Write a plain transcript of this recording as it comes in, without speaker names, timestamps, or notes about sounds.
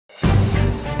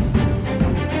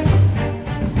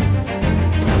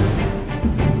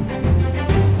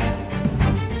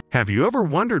Have you ever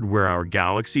wondered where our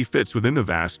galaxy fits within the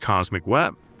vast cosmic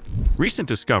web? Recent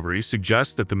discoveries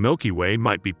suggest that the Milky Way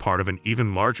might be part of an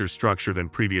even larger structure than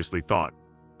previously thought,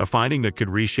 a finding that could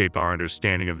reshape our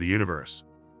understanding of the universe.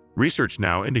 Research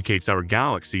now indicates our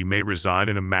galaxy may reside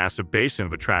in a massive basin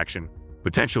of attraction,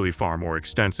 potentially far more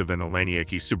extensive than the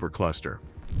Laniakea supercluster.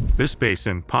 This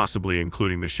basin, possibly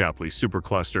including the Shapley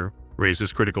supercluster,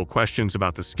 raises critical questions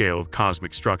about the scale of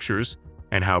cosmic structures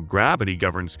and how gravity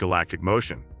governs galactic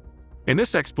motion. In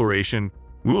this exploration,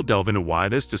 we will delve into why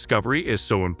this discovery is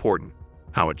so important,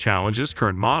 how it challenges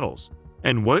current models,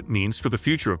 and what it means for the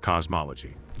future of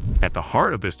cosmology. At the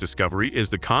heart of this discovery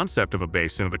is the concept of a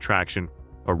basin of attraction,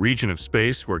 a region of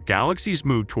space where galaxies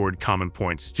move toward common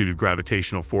points due to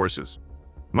gravitational forces.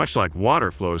 Much like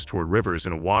water flows toward rivers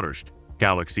in a watershed,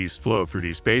 galaxies flow through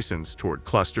these basins toward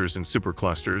clusters and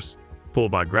superclusters,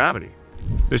 pulled by gravity.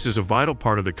 This is a vital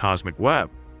part of the cosmic web,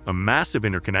 a massive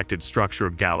interconnected structure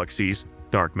of galaxies,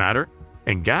 dark matter,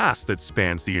 and gas that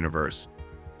spans the universe.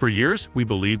 For years, we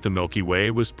believed the Milky Way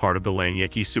was part of the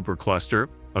Laniakea supercluster,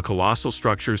 a colossal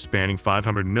structure spanning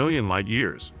 500 million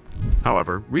light-years.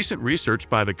 However, recent research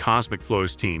by the Cosmic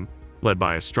Flows team, led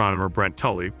by astronomer Brent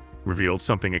Tully, revealed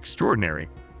something extraordinary.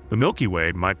 The Milky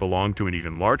Way might belong to an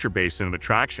even larger basin of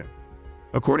attraction.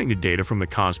 According to data from the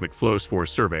Cosmic Flows 4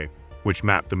 survey, which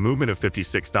mapped the movement of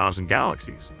 56,000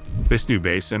 galaxies, this new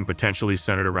basin, potentially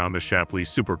centered around the Shapley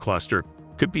supercluster,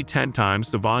 could be 10 times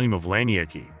the volume of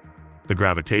Laniakea. The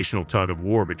gravitational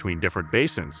tug-of-war between different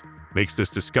basins makes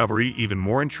this discovery even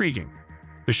more intriguing.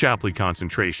 The Shapley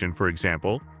concentration, for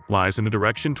example, lies in the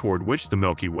direction toward which the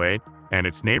Milky Way and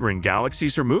its neighboring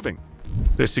galaxies are moving.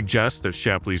 This suggests that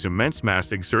Shapley's immense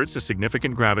mass exerts a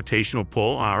significant gravitational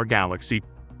pull on our galaxy,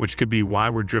 which could be why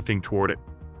we're drifting toward it.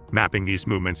 Mapping these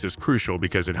movements is crucial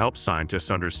because it helps scientists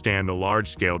understand the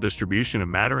large-scale distribution of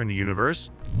matter in the universe,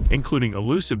 including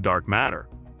elusive dark matter,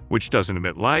 which doesn't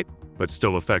emit light but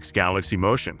still affects galaxy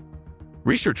motion.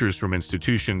 Researchers from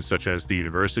institutions such as the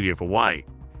University of Hawaii,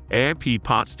 AIP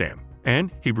Potsdam,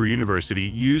 and Hebrew University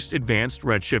used advanced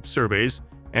redshift surveys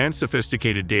and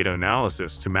sophisticated data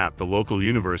analysis to map the local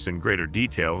universe in greater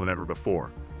detail than ever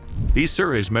before. These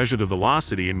surveys measure the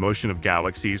velocity and motion of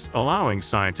galaxies, allowing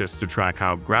scientists to track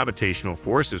how gravitational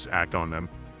forces act on them.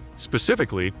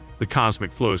 Specifically, the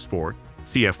Cosmic Flows 4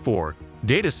 (CF4)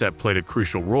 dataset played a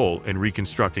crucial role in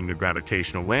reconstructing the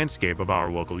gravitational landscape of our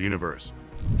local universe.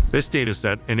 This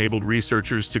dataset enabled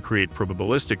researchers to create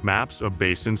probabilistic maps of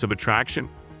basins of attraction,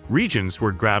 regions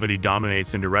where gravity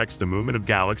dominates and directs the movement of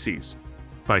galaxies.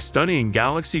 By studying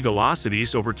galaxy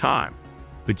velocities over time,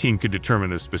 the team could determine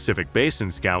the specific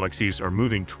basins galaxies are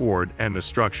moving toward and the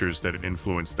structures that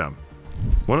influence them.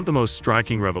 One of the most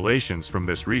striking revelations from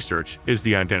this research is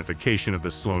the identification of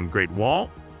the Sloan Great Wall,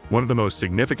 one of the most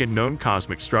significant known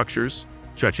cosmic structures,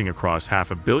 stretching across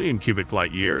 500 million cubic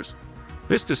light-years.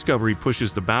 This discovery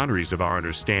pushes the boundaries of our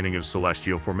understanding of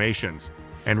celestial formations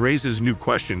and raises new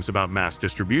questions about mass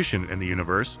distribution in the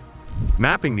universe.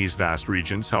 Mapping these vast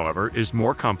regions, however, is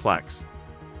more complex.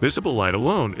 Visible light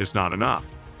alone is not enough.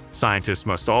 Scientists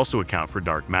must also account for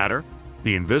dark matter,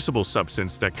 the invisible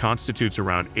substance that constitutes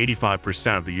around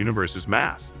 85% of the universe's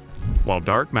mass. While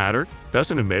dark matter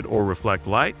doesn't emit or reflect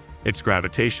light, its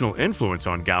gravitational influence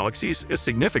on galaxies is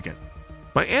significant.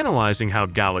 By analyzing how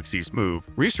galaxies move,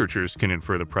 researchers can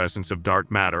infer the presence of dark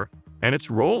matter and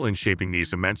its role in shaping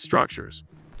these immense structures.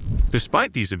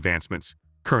 Despite these advancements,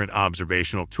 current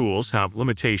observational tools have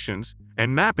limitations,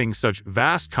 and mapping such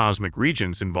vast cosmic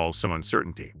regions involves some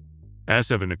uncertainty. As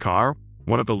Evan Nakar,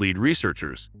 one of the lead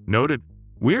researchers, noted,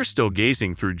 "We're still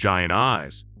gazing through giant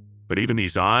eyes, but even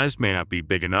these eyes may not be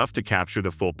big enough to capture the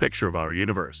full picture of our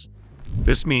universe."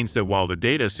 This means that while the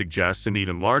data suggests an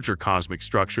even larger cosmic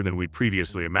structure than we'd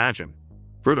previously imagined,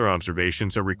 further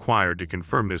observations are required to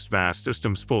confirm this vast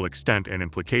system's full extent and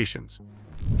implications.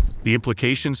 The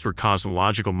implications for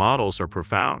cosmological models are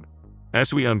profound.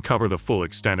 As we uncover the full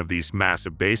extent of these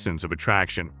massive basins of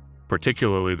attraction,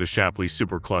 particularly the Shapley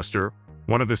supercluster,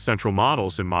 one of the central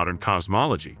models in modern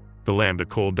cosmology, the lambda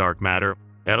cold dark matter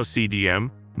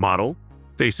 (LCDM) model,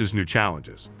 faces new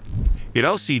challenges. The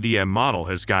LCDM model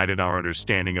has guided our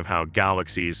understanding of how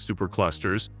galaxies,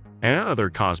 superclusters, and other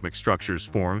cosmic structures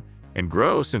form and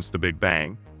grow since the Big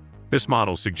Bang. This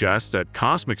model suggests that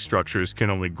cosmic structures can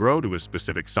only grow to a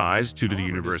specific size due to the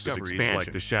universe's expansion.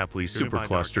 Like the Shapley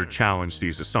supercluster challenge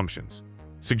these assumptions,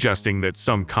 suggesting that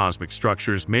some cosmic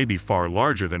structures may be far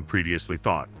larger than previously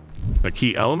thought. A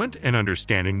key element in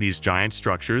understanding these giant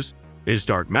structures is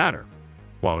dark matter.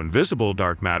 While invisible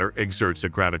dark matter exerts a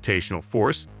gravitational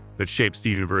force that shapes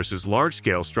the universe's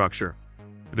large-scale structure,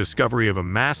 The discovery of a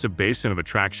massive basin of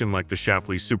attraction like the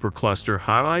Shapley supercluster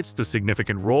highlights the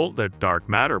significant role that dark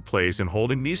matter plays in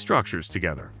holding these structures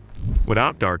together.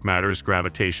 Without dark matter's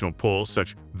gravitational pull,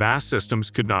 such vast systems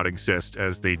could not exist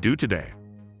as they do today.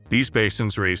 These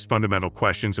basins raise fundamental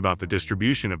questions about the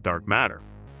distribution of dark matter.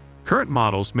 Current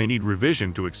models may need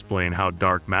revision to explain how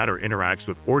dark matter interacts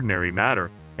with ordinary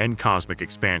matter and cosmic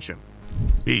expansion.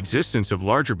 The existence of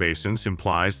larger basins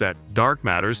implies that dark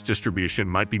matter's distribution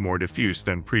might be more diffuse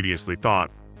than previously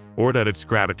thought, or that its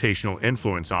gravitational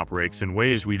influence operates in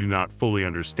ways we do not fully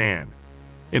understand.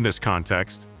 In this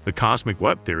context, the cosmic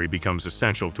web theory becomes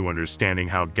essential to understanding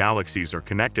how galaxies are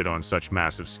connected on such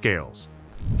massive scales.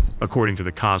 According to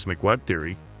the cosmic web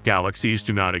theory, galaxies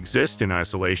do not exist in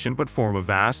isolation but form a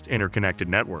vast interconnected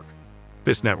network.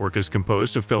 This network is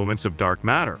composed of filaments of dark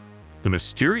matter, the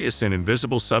mysterious and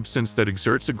invisible substance that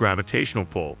exerts a gravitational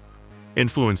pull,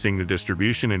 influencing the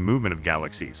distribution and movement of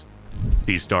galaxies.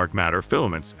 These dark matter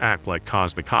filaments act like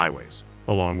cosmic highways,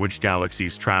 along which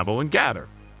galaxies travel and gather,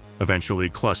 eventually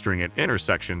clustering at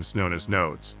intersections known as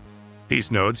nodes.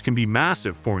 These nodes can be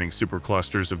massive, forming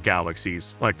superclusters of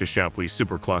galaxies like the Shapley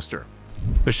supercluster.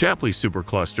 The Shapley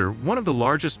supercluster, one of the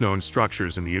largest known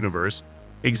structures in the universe,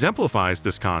 exemplifies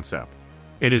this concept.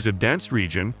 It is a dense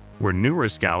region where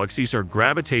numerous galaxies are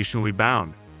gravitationally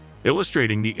bound,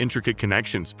 illustrating the intricate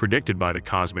connections predicted by the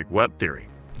cosmic web theory.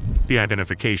 The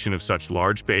identification of such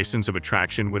large basins of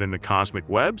attraction within the cosmic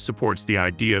web supports the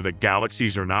idea that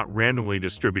galaxies are not randomly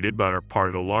distributed but are part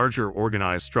of a larger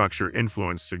organized structure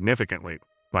influenced significantly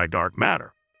by dark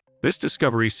matter. This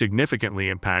discovery significantly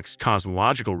impacts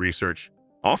cosmological research,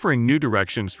 offering new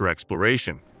directions for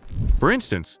exploration. For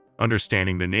instance,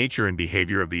 understanding the nature and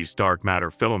behavior of these dark matter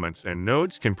filaments and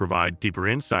nodes can provide deeper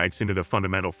insights into the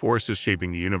fundamental forces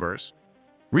shaping the universe.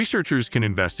 Researchers can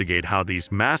investigate how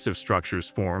these massive structures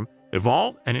form,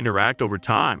 evolve, and interact over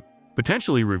time,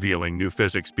 potentially revealing new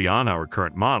physics beyond our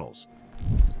current models.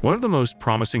 One of the most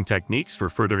promising techniques for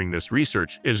furthering this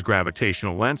research is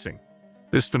gravitational lensing.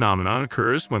 This phenomenon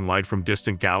occurs when light from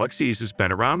distant galaxies is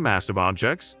bent around massive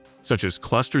objects, such as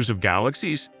clusters of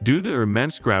galaxies, due to their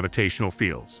immense gravitational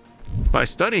fields. By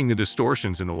studying the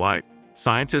distortions in the light,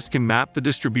 scientists can map the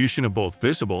distribution of both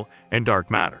visible and dark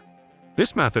matter.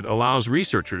 This method allows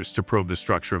researchers to probe the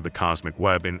structure of the cosmic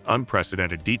web in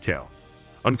unprecedented detail,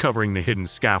 uncovering the hidden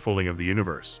scaffolding of the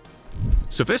universe.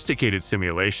 Sophisticated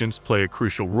simulations play a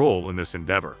crucial role in this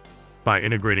endeavor. By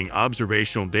integrating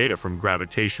observational data from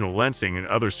gravitational lensing and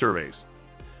other surveys,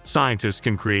 scientists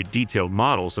can create detailed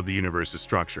models of the universe's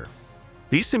structure.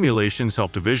 These simulations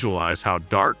help to visualize how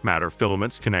dark matter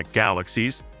filaments connect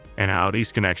galaxies and how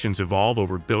these connections evolve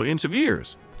over billions of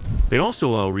years. They also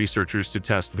allow researchers to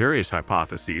test various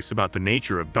hypotheses about the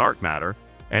nature of dark matter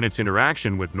and its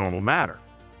interaction with normal matter.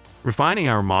 Refining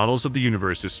our models of the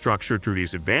universe's structure through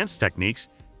these advanced techniques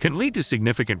can lead to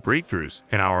significant breakthroughs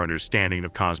in our understanding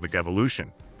of cosmic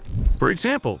evolution. For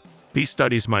example, these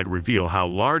studies might reveal how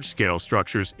large-scale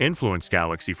structures influence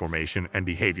galaxy formation and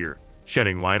behavior,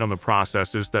 shedding light on the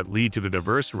processes that lead to the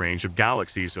diverse range of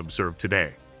galaxies observed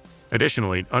today.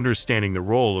 Additionally, understanding the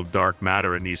role of dark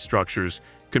matter in these structures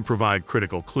could provide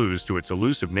critical clues to its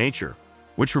elusive nature,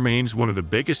 which remains one of the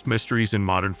biggest mysteries in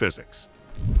modern physics.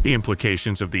 The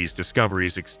implications of these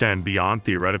discoveries extend beyond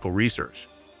theoretical research.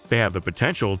 They have the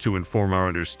potential to inform our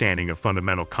understanding of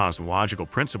fundamental cosmological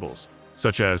principles,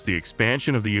 such as the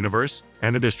expansion of the universe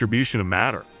and the distribution of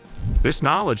matter. This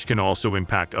knowledge can also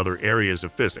impact other areas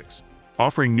of physics,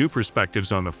 offering new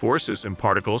perspectives on the forces and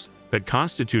particles that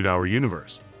constitute our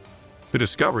universe. The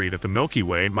discovery that the Milky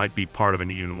Way might be part of an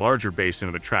even larger basin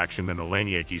of attraction than the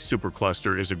Laniakea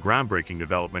supercluster is a groundbreaking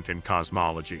development in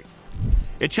cosmology.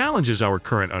 It challenges our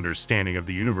current understanding of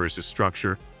the universe's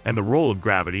structure and the role of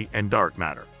gravity and dark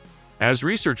matter. As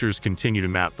researchers continue to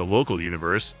map the local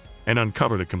universe and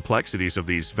uncover the complexities of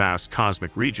these vast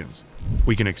cosmic regions,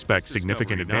 we can expect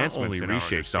significant advancements in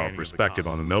reshapes our perspective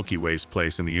on the Milky Way's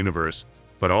place in the universe,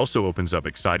 but also opens up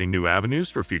exciting new avenues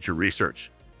for future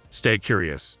research. Stay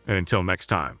curious, and until next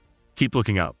time, keep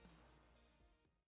looking up.